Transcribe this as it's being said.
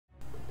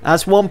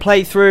As one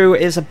playthrough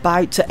is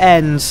about to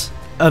end,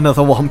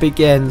 another one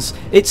begins.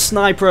 It's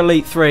Sniper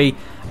Elite 3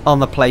 on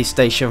the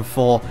PlayStation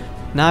 4.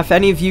 Now, if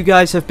any of you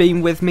guys have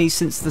been with me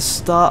since the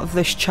start of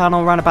this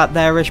channel, around about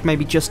there-ish,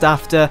 maybe just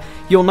after,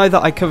 you'll know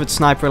that I covered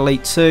Sniper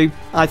Elite 2.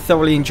 I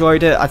thoroughly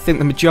enjoyed it. I think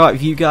the majority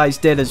of you guys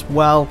did as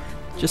well.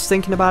 Just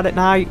thinking about it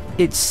now,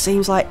 it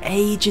seems like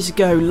ages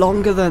ago,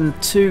 longer than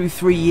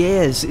 2-3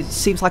 years. It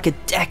seems like a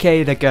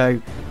decade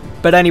ago.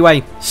 But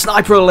anyway,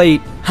 Sniper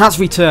Elite has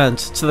returned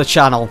to the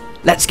channel.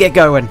 Let's get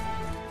going.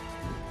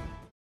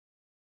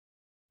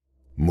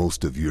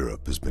 Most of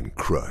Europe has been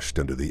crushed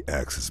under the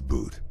Axis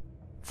boot,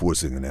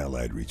 forcing an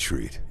Allied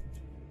retreat.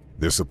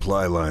 Their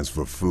supply lines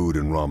for food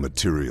and raw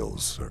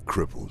materials are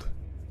crippled.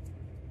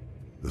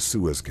 The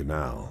Suez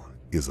Canal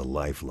is a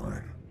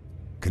lifeline,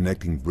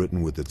 connecting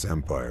Britain with its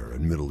empire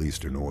and Middle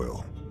Eastern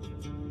oil,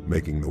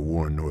 making the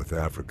war in North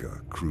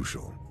Africa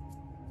crucial.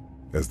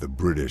 As the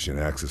British and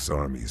Axis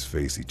armies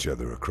face each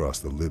other across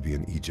the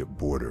Libyan-Egypt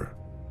border,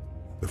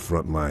 the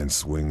front line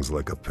swings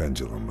like a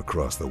pendulum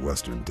across the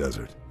western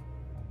desert,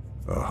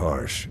 a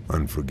harsh,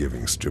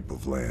 unforgiving strip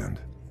of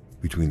land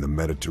between the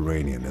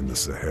Mediterranean and the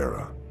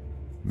Sahara.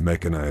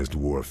 Mechanized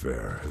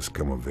warfare has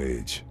come of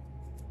age.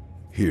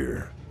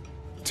 Here,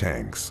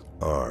 tanks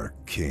are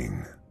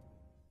king.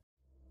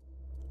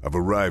 I've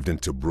arrived in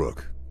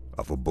Tobruk,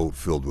 off a boat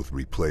filled with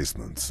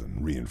replacements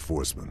and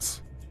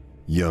reinforcements.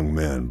 Young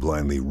men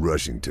blindly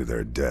rushing to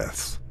their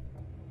deaths.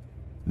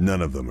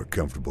 None of them are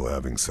comfortable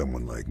having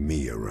someone like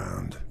me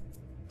around.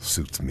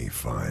 Suits me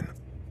fine.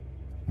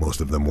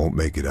 Most of them won't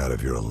make it out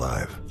of here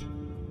alive.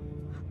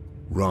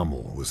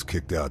 Rommel was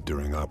kicked out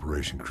during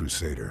Operation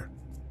Crusader,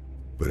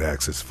 but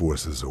Axis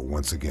forces are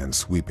once again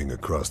sweeping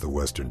across the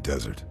western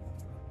desert.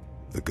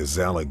 The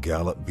Gazala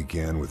Gallop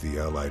began with the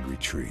Allied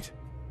retreat,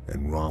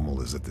 and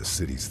Rommel is at the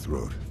city's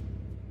throat.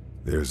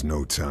 There's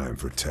no time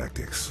for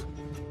tactics.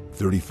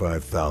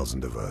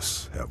 35,000 of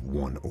us have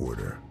one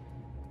order: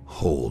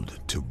 hold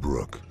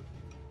Tobruk.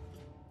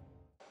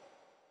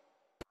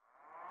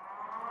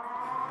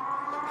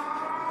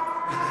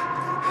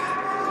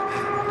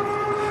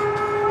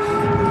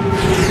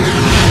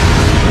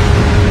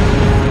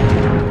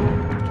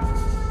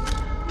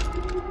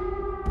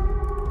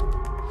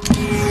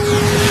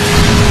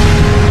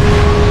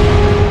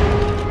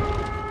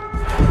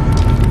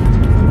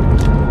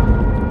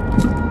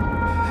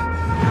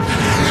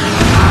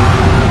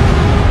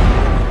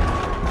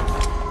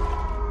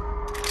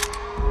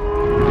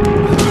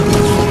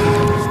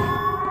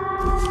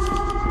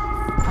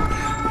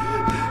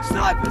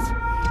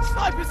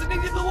 Snipers are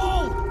needed the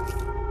wall!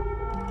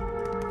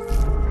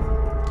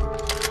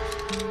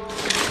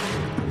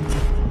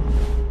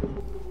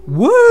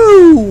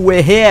 Woo!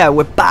 We're here.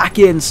 We're back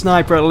in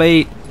Sniper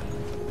Elite.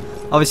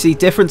 Obviously,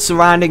 different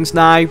surroundings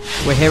now.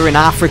 We're here in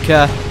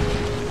Africa.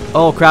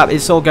 Oh crap!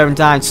 It's all going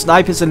down.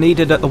 Snipers are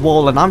needed at the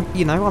wall, and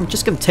I'm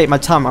just gonna take my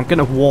time. I'm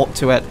gonna walk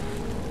to it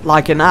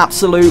like an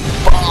absolute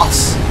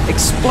boss.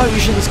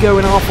 Explosions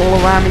going off all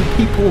around me.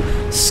 People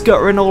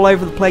scuttering all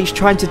over the place,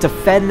 trying to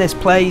defend this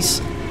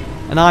place.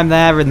 And I'm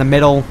there in the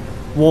middle,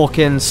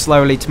 walking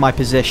slowly to my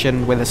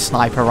position with a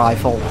sniper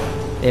rifle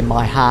in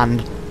my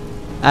hand.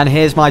 And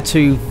here's my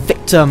two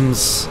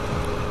victims.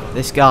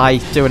 This guy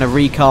doing a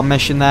recon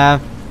mission there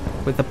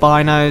with the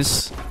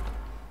binos.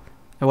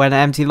 And when an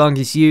empty lung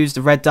is used,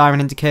 the red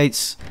diamond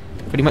indicates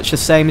pretty much the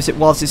same as it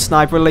was in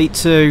Sniper Elite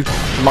 2.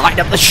 Light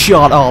up the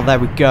shot. Oh, there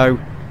we go.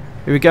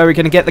 Here we go. We're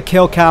going to get the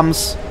kill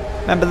cams.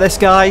 Remember this,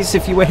 guys?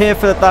 If you were here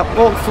for that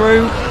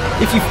walkthrough,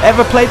 if you've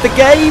ever played the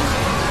game,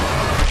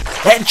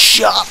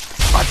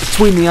 headshot right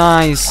between the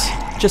eyes,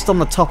 just on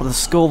the top of the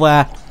skull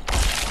there,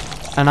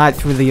 and out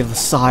through the other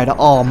side.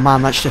 Oh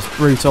man, that's just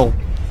brutal.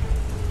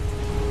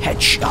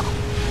 Headshot.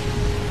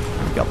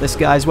 We got this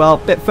guy as well, a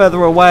bit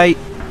further away.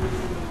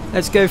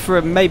 Let's go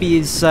for maybe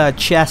his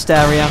chest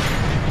area.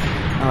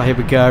 Oh, here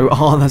we go.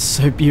 Oh, that's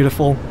so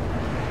beautiful.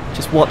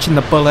 Just watching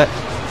the bullet,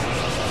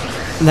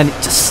 and then it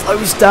just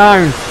slows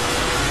down,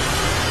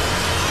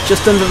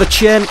 just under the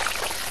chin.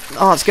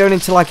 Oh, it's going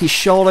into like his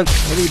shoulder,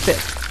 maybe a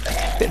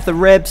bit of the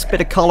ribs,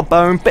 bit of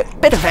collarbone,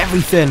 bit of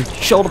everything.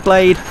 Shoulder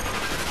blade.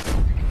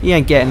 He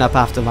ain't getting up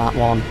after that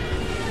one.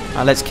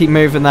 Alright, let's keep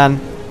moving then.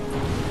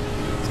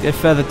 Let's go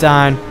further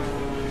down.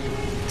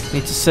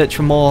 Need to search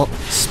for more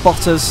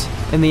spotters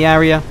in the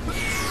area.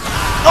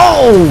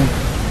 Oh!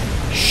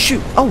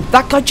 Shoot. Oh,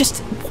 that guy just...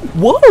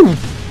 Whoa!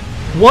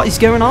 What is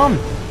going on?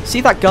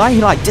 See that guy? He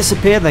like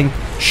disappeared, then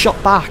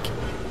shot back.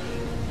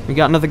 We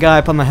got another guy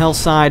up on the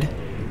hillside.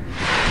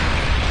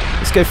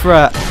 Let's go for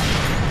a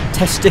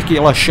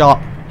testicular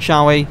shot,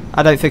 shall we?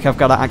 I don't think I've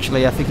got it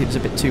actually. I think it was a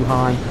bit too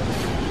high.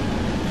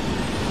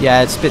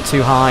 Yeah, it's a bit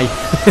too high.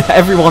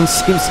 Everyone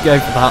seems to go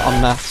for that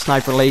on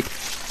Sniper Elite.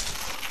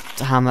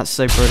 Damn, that's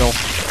so brutal.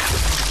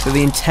 So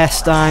the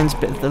intestines,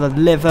 bit of the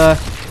liver,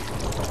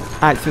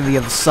 out through the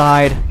other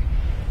side.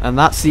 And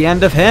that's the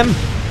end of him.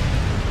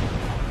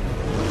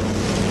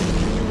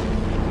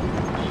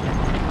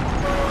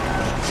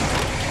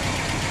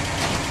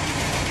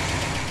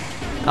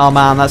 Oh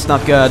man, that's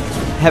not good.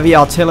 Heavy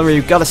artillery,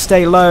 we've got to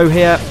stay low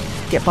here.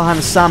 Get behind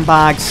the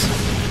sandbags.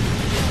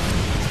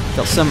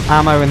 Got some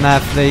ammo in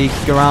there for the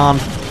Garand.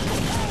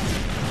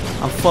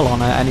 I'm full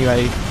on it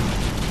anyway.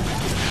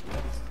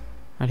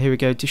 And here we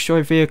go.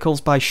 Destroy vehicles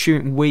by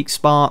shooting weak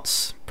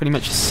spots. Pretty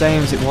much the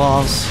same as it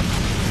was.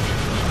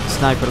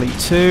 Sniper Elite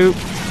 2.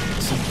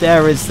 So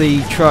there is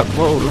the truck.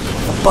 Whoa, look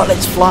at the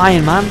bullets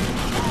flying, man.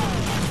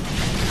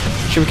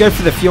 Should we go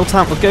for the fuel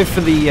tank? We'll go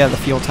for the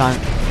fuel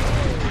tank.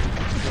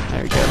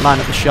 There we go. Line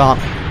up the shot.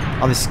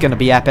 Oh, this is going to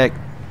be epic.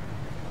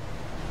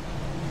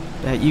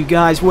 Bet you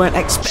guys weren't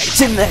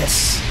expecting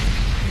this.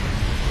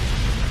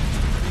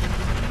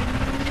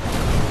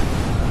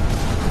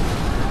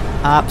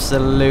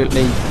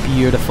 Absolutely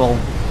beautiful.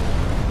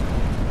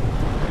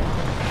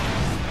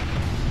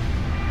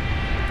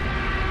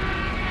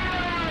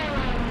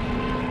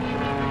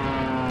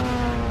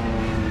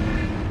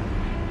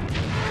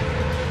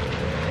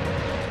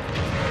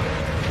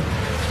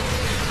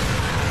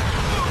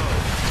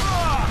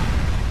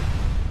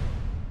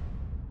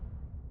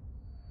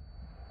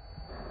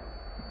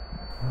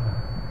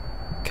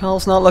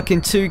 Carl's not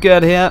looking too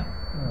good here.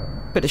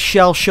 Bit of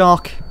shell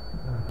shock,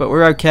 but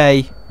we're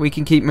okay. We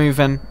can keep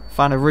moving.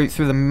 Find a route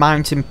through the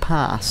mountain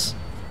pass.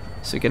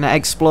 So we're going to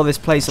explore this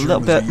place a little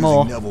bit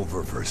more. I need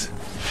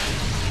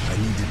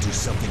to do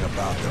something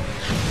about them.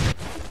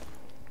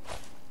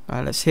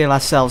 Alright, let's heal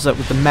ourselves up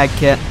with the med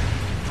kit.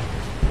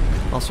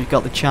 Whilst we've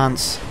got the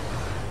chance.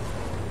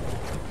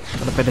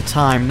 Got a bit of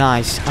time,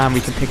 nice. And we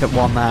can pick up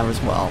one there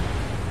as well.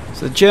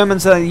 So the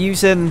Germans are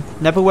using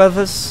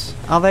Nebelwerfers,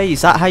 are they?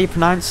 Is that how you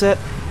pronounce it?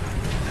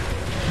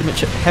 Pretty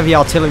much heavy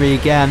artillery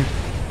again.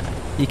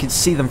 You can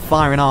see them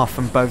firing off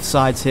from both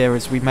sides here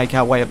as we make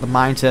our way up the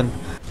mountain.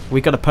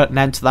 We've got to put an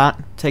end to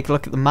that. Take a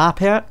look at the map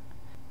here.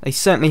 They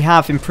certainly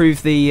have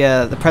improved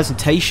the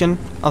presentation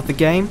of the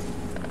game.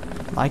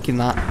 Liking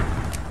that.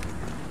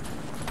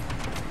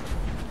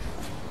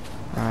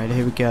 Alright,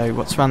 here we go.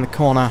 What's around the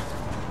corner?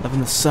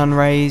 Loving the sun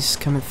rays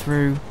coming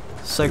through.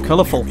 So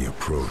colourful. Me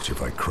approach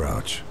if I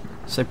crouch.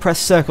 So press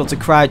circle to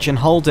crouch and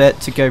hold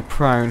it to go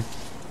prone.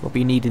 We'll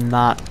be needing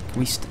that.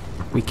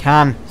 We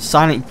can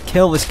silently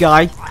kill this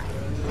guy by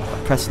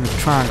pressing the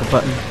triangle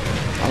button.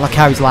 Oh, look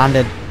how he's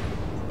landed.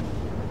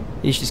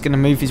 He's just going to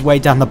move his way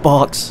down the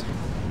box.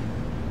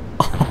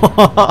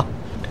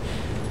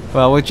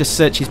 Well, we'll just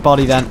search his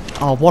body then.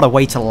 Oh, what a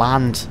way to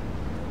land.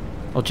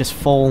 Or just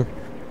fall.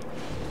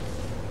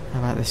 How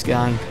about this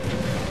guy?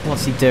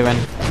 What's he doing?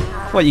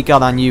 What you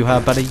got on you, her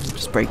buddy?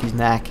 Just break his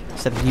neck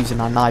instead of using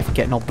our knife and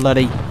getting all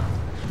bloody.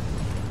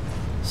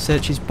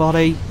 Search his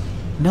body.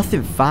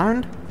 Nothing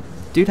found?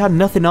 Dude had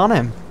nothing on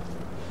him.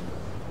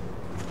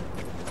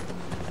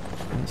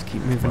 Let's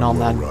keep moving on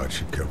then. Rod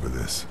should cover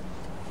this.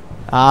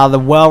 Ah, the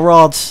well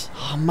rods.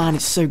 Oh man,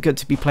 it's so good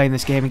to be playing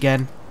this game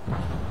again.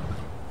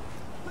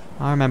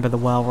 I remember the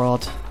well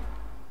rod.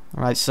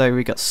 Alright, so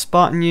we got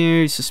spotting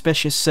you,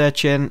 suspicious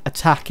searching,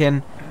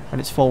 attacking when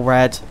it's full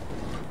red.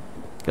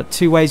 Got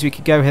two ways we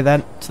could go here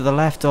then. To the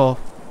left, or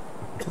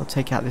we'll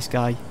take out this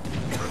guy.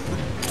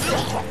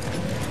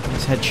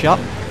 Nice headshot.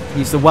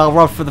 Use the well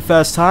rod for the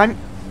first time.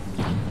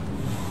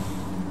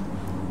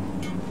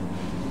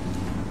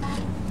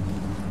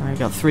 Alright,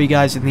 got three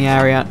guys in the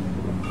area.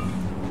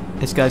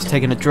 This guy's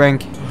taking a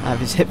drink out of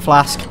his hip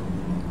flask.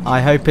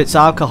 I hope it's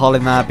alcohol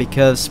in there,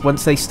 because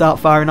once they start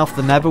firing off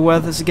the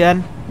Nebelwerfers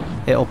again,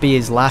 it'll be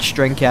his last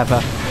drink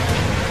ever.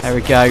 There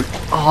we go.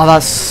 Oh,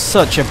 that's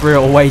such a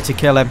brutal way to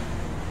kill him.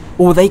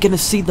 Oh, are they going to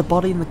see the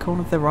body in the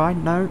corner of their eye?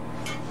 No.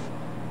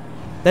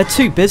 They're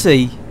too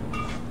busy.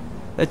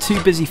 They're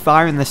too busy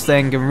firing this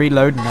thing and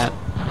reloading it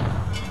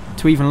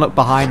to even look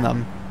behind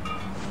them.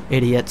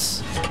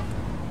 Idiots.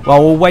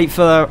 Well, we'll wait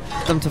for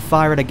them to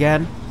fire it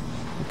again.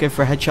 We'll go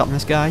for a headshot on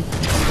this guy.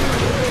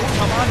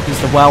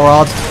 Use the well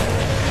rod.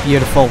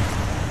 Beautiful.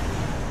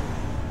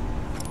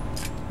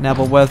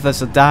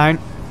 Nebelwerfers are down.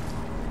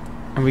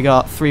 And we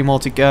got three more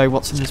to go.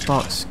 What's in this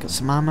box? Got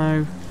some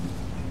ammo.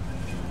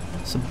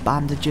 Some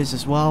bandages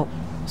as well.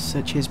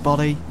 Search his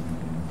body.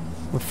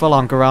 We're full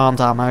on Garand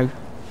ammo.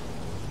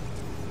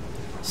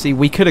 See,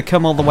 we could have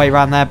come all the way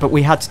around there, but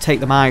we had to take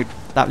them out.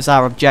 That was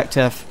our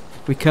objective.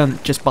 We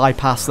couldn't just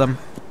bypass them.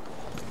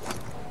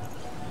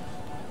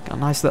 Got a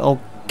nice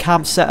little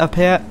camp set up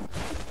here.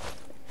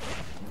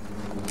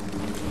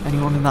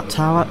 Anyone in that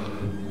tower?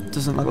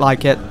 Doesn't look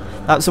like it.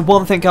 That's the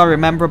one thing I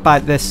remember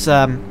about this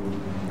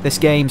this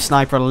game,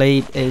 Sniper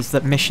Elite, is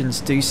that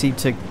missions do seem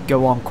to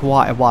go on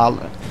quite a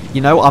while.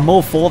 You know, I'm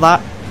all for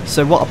that.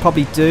 So what I'll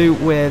probably do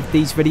with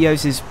these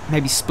videos is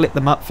maybe split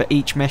them up for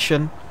each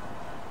mission.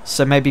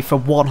 So maybe for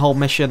one whole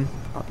mission...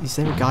 Oh, is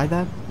there a guy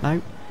there?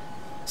 No?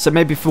 So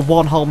maybe for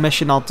one whole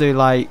mission I'll do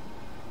like...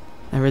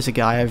 There is a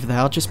guy over there.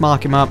 I'll just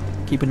mark him up.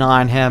 Keep an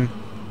eye on him.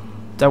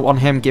 Don't want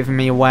him giving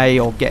me away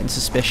or getting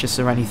suspicious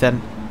or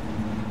anything.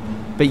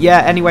 But yeah,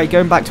 anyway,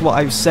 going back to what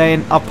I was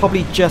saying, I'll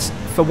probably just,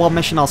 for one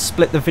mission, I'll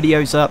split the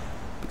videos up.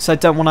 Because I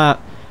don't want to...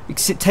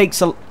 Because it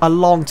takes a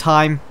long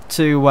time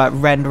to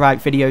render out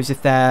videos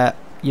if they're,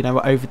 you know,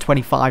 over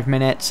 25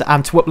 minutes.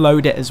 And to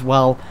upload it as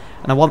well.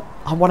 And I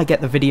want to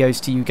get the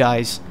videos to you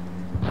guys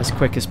as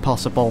quick as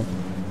possible.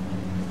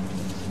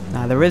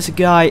 Now there is a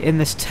guy in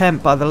this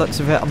tent by the looks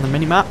of it on the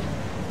minimap.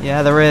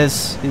 Yeah, there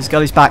is. He's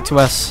got his back to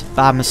us.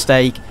 Bad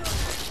mistake.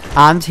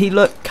 And he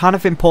looked kind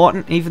of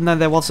important, even though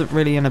there wasn't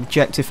really an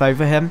objective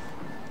over him.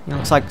 He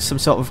looks like some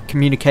sort of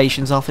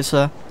communications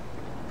officer.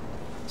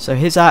 So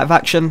he's out of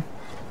action.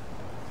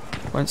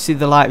 Won't see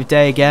the light of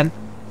day again.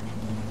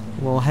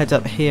 We'll head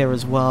up here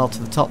as well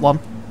to the top one.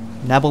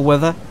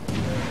 Nebelwither.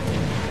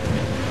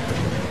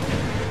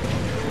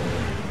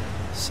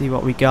 See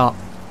what we got.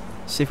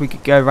 See if we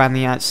could go around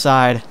the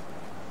outside.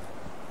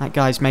 That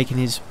guy's making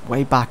his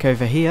way back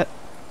over here.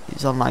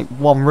 He's on like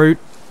one route,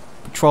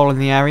 patrolling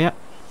the area.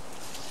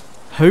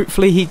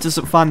 Hopefully he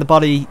doesn't find the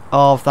body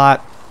of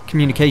that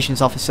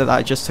communications officer that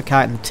I just took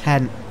out in the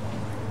tent.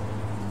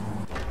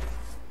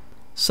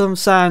 Some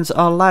sounds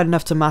are loud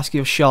enough to mask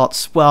your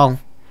shots. Well,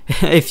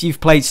 if you've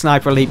played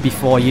Sniper Elite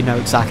before, you know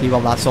exactly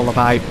what that's all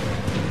about.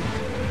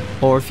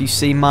 Or if you've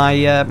seen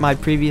my my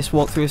previous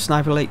walkthrough of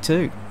Sniper Elite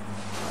 2.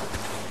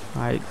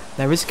 Right,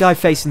 there is a guy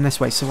facing this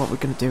way, so what we're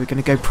going to do, we're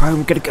going to go prone,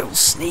 we're going to go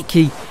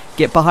sneaky,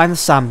 get behind the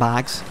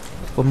sandbags.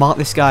 We'll mark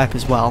this guy up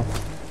as well.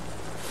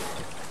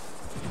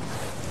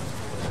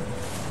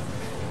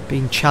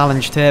 Being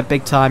challenged here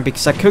big time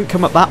because I couldn't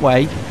come up that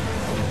way.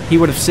 He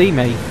would have seen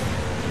me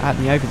out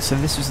in the open, so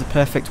this was the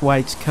perfect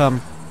way to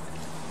come.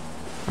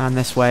 And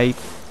this way,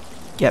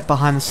 get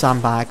behind the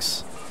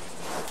sandbags.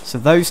 So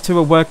those two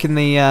are working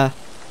the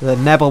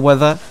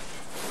Nebelwither.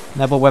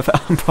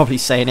 Nebelwither, I'm probably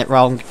saying it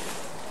wrong.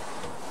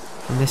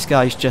 And this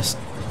guy's just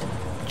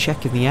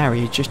checking the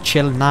area, just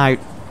chilling out,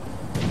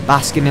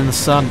 basking in the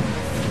sun.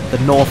 The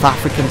North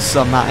African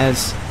sun, that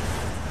is.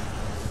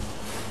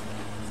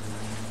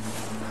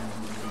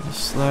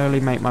 Slowly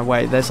make my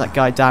way. There's that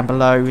guy down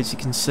below, as you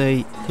can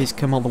see. He's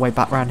come all the way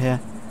back round here.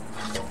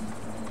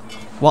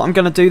 What I'm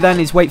going to do then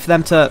is wait for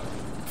them to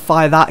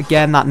fire that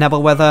again, that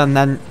Nebelwither, and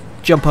then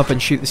jump up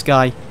and shoot this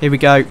guy. Here we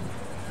go.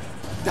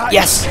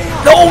 Yes!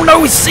 No,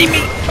 no, he's seen me!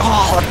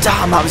 Oh,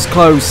 damn, that was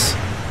close.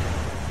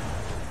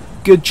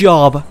 Good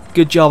job.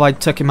 Good job I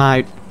took him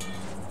out.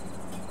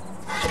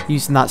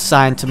 Using that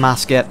sound to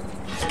mask it.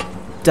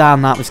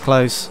 Damn, that was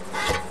close.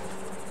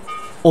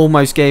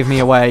 Almost gave me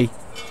away.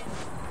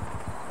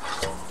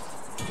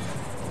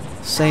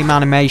 Same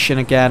animation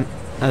again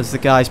as the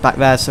guys back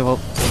there, so we'll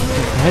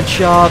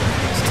headshot.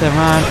 Let's turn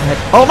around.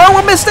 Oh no,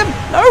 I missed him!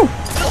 No!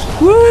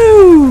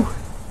 Woo!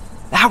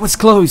 That was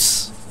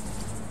close.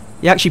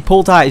 He actually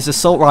pulled out his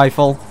assault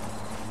rifle.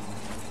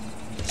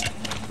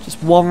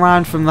 Just one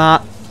round from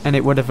that, and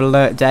it would have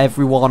alerted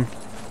everyone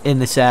in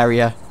this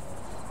area.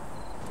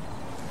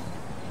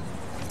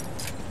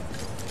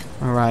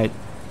 Alright.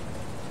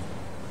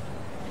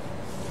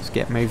 Let's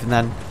get moving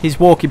then. He's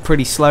walking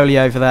pretty slowly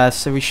over there,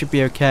 so we should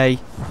be okay.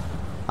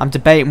 I'm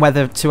debating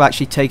whether to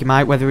actually take him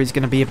out, whether he's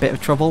going to be a bit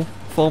of trouble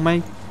for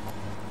me.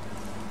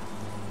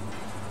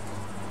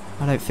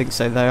 I don't think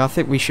so though. I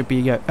think we should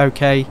be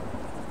okay.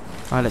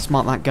 Alright, let's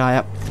mark that guy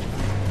up.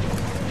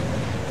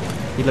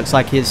 He looks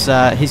like he's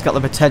got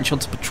the potential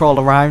to patrol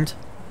around.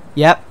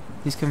 Yep,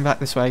 he's coming back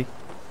this way.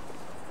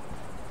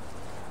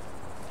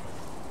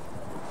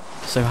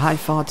 So how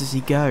far does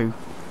he go?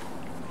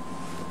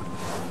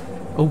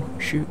 Oh,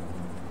 shoot.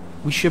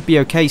 We should be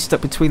okay,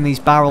 stuck between these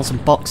barrels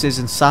and boxes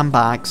and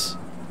sandbags.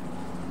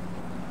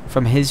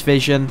 From his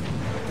vision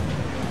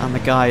and the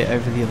guy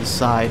over the other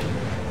side.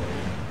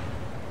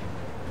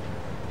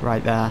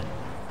 Right there.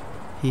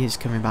 He is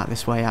coming back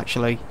this way,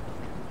 actually.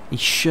 He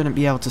shouldn't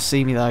be able to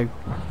see me, though.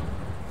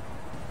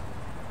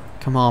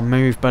 Come on,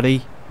 move,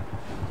 buddy.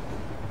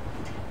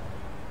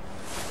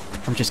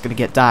 I'm just going to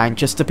get down,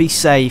 just to be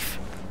safe.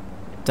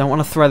 Don't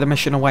want to throw the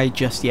mission away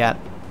just yet.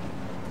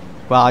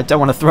 Well, I don't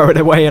want to throw it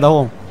away at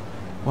all.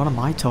 What am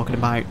I talking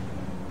about?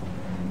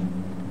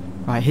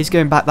 Right, he's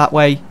going back that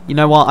way. You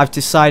know what? I've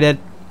decided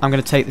I'm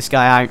going to take this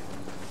guy out.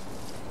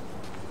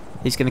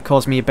 He's going to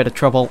cause me a bit of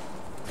trouble.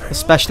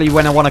 Especially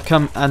when I want to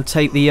come and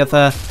take the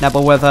other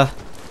Nebelwither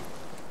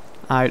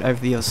out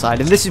over the other side.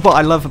 And this is what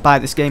I love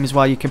about this game as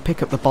well. You can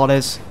pick up the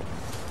bodies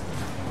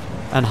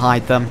and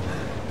hide them.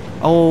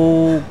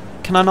 Oh,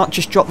 can I not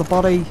just drop the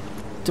body?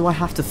 Do I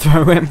have to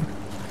throw him?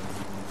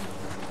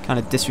 Kind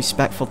of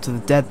disrespectful to the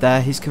dead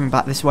there. He's coming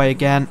back this way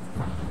again.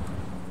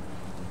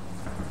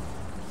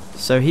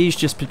 So he's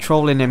just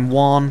patrolling in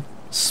one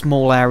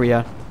small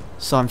area.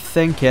 So I'm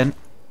thinking,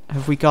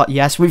 have we got...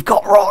 Yes, we've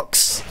got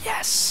rocks!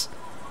 Yes!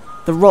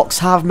 The rocks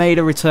have made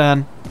a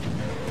return.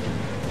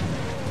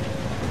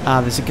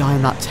 Ah, there's a guy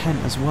in that tent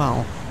as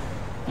well.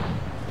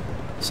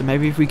 So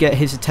maybe if we get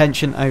his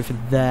attention over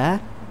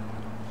there.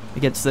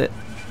 Against the...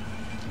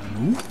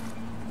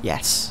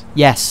 Yes.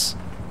 Yes.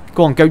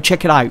 Go on, go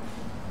check it out.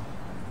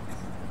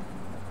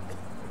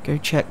 Go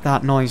check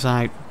that noise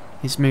out.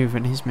 He's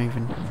moving, he's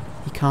moving.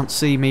 He can't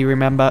see me,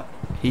 remember.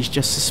 He's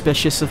just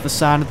suspicious of the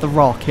sound of the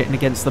rock hitting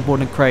against the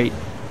wooden crate.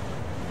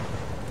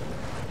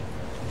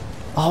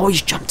 Oh,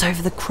 he's jumped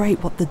over the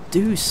crate. What the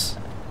deuce?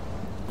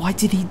 Why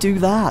did he do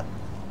that?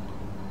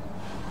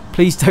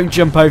 Please don't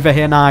jump over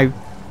here now.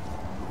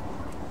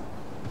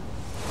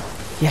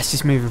 Yes,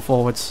 he's moving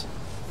forwards.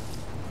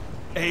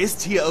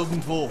 Ist hier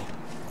irgendwo.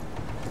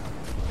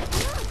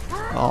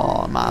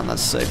 Oh man,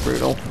 that's so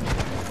brutal.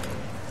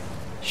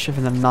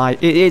 Shoving the knife.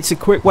 It's a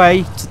quick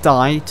way to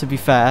die, to be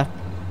fair.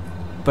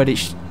 But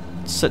it's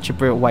such a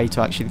brutal way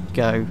to actually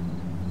go.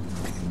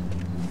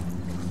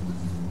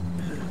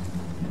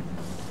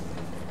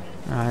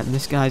 Alright, and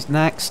this guy's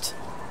next.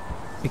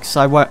 Because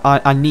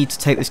I need to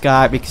take this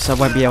guy out because I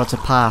won't be able to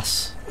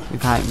pass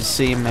without him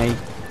seeing me.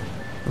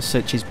 We'll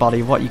search his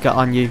body. What you got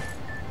on you?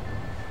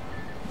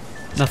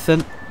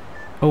 Nothing.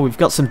 Oh, we've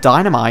got some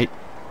dynamite.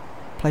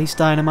 Place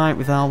dynamite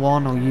with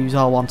R1 or use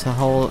R1 to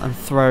hold and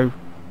throw.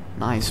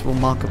 Nice, we'll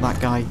mark up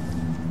that guy.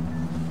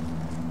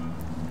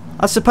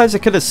 I suppose I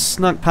could have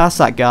snuck past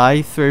that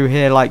guy through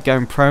here, like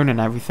going prone and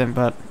everything,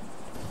 but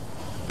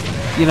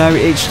you know,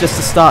 it's just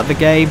the start of the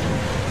game.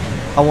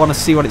 I want to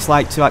see what it's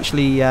like to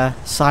actually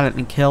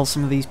silently kill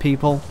some of these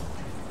people,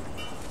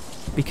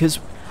 because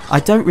I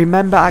don't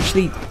remember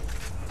actually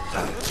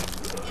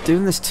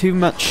doing this too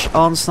much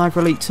on Sniper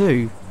Elite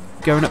 2.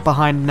 Going up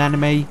behind an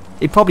enemy.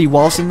 It probably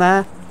was in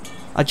there.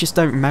 I just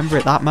don't remember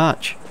it that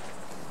much.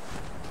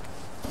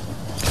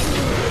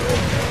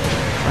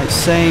 Right,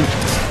 same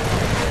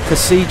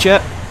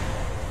procedure.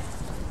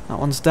 That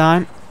one's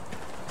down.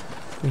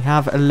 We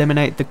have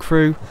eliminated the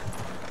crew.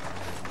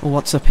 Oh,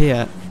 what's up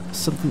here?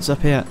 Something's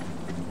up here.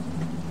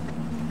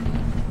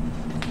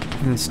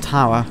 In this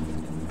tower.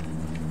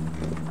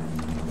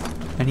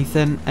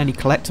 Anything? Any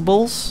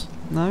collectibles?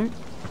 No?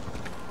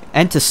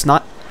 Enter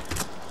snipe.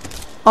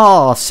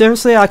 Oh,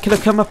 seriously? I could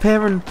have come up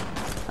here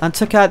and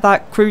took out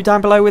that crew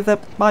down below with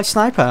my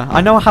sniper. I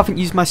know I haven't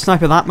used my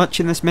sniper that much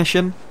in this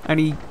mission.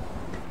 Only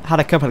had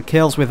a couple of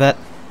kills with it.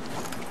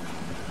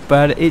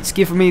 But it's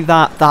given me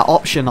that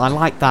option. I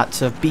like that,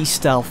 to be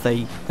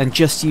stealthy and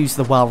just use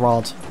the well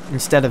rod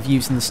instead of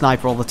using the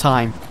sniper all the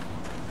time.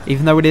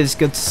 Even though it is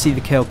good to see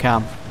the kill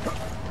cam.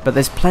 But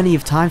there's plenty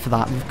of time for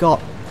that. We've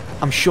got...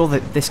 I'm sure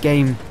that this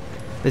game,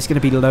 there's going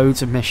to be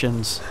loads of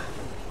missions.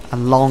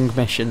 And long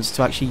missions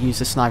to actually use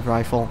the sniper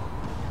rifle.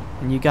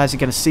 And you guys are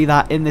going to see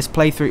that in this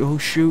playthrough. Oh,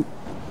 shoot.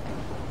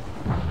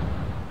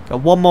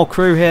 Got one more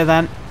crew here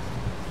then.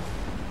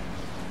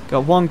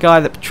 Got one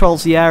guy that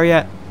patrols the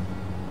area.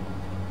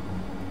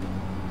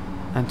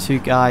 And two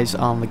guys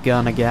on the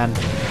gun again.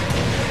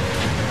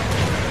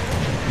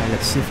 Okay,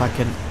 let's see if I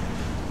can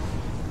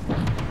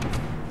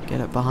get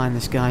up behind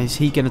this guy. Is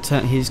he gonna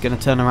turn? He's gonna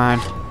turn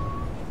around.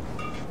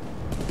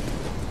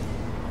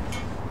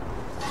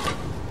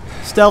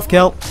 Stealth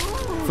kill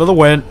for the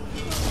win.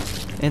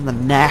 In the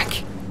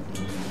neck.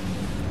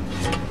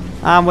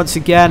 And once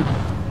again,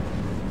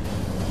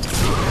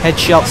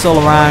 headshots all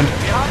around.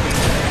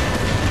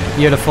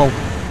 Beautiful.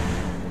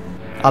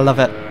 I love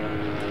it.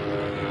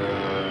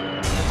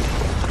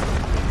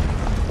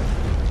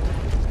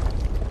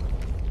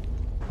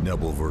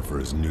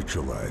 Nebelwerfer is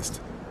neutralized.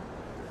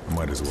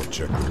 Might as well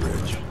check the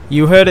ridge.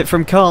 You heard it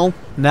from Carl.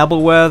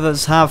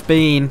 Nebelwerfers have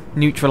been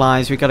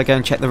neutralized. We've got to go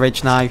and check the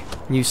ridge now.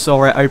 You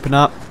saw it open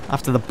up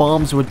after the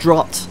bombs were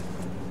dropped.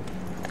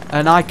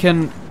 And I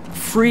can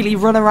freely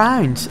run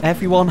around.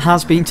 Everyone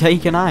has been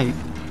taken out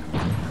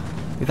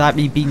without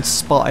me being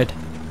spotted.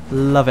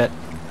 Love it.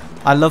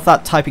 I love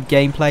that type of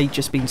gameplay,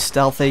 just being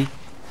stealthy.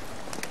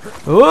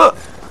 Oh,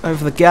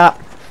 over the gap.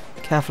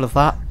 Careful of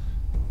that.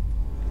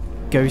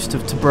 Ghost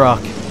of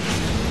Tobruk.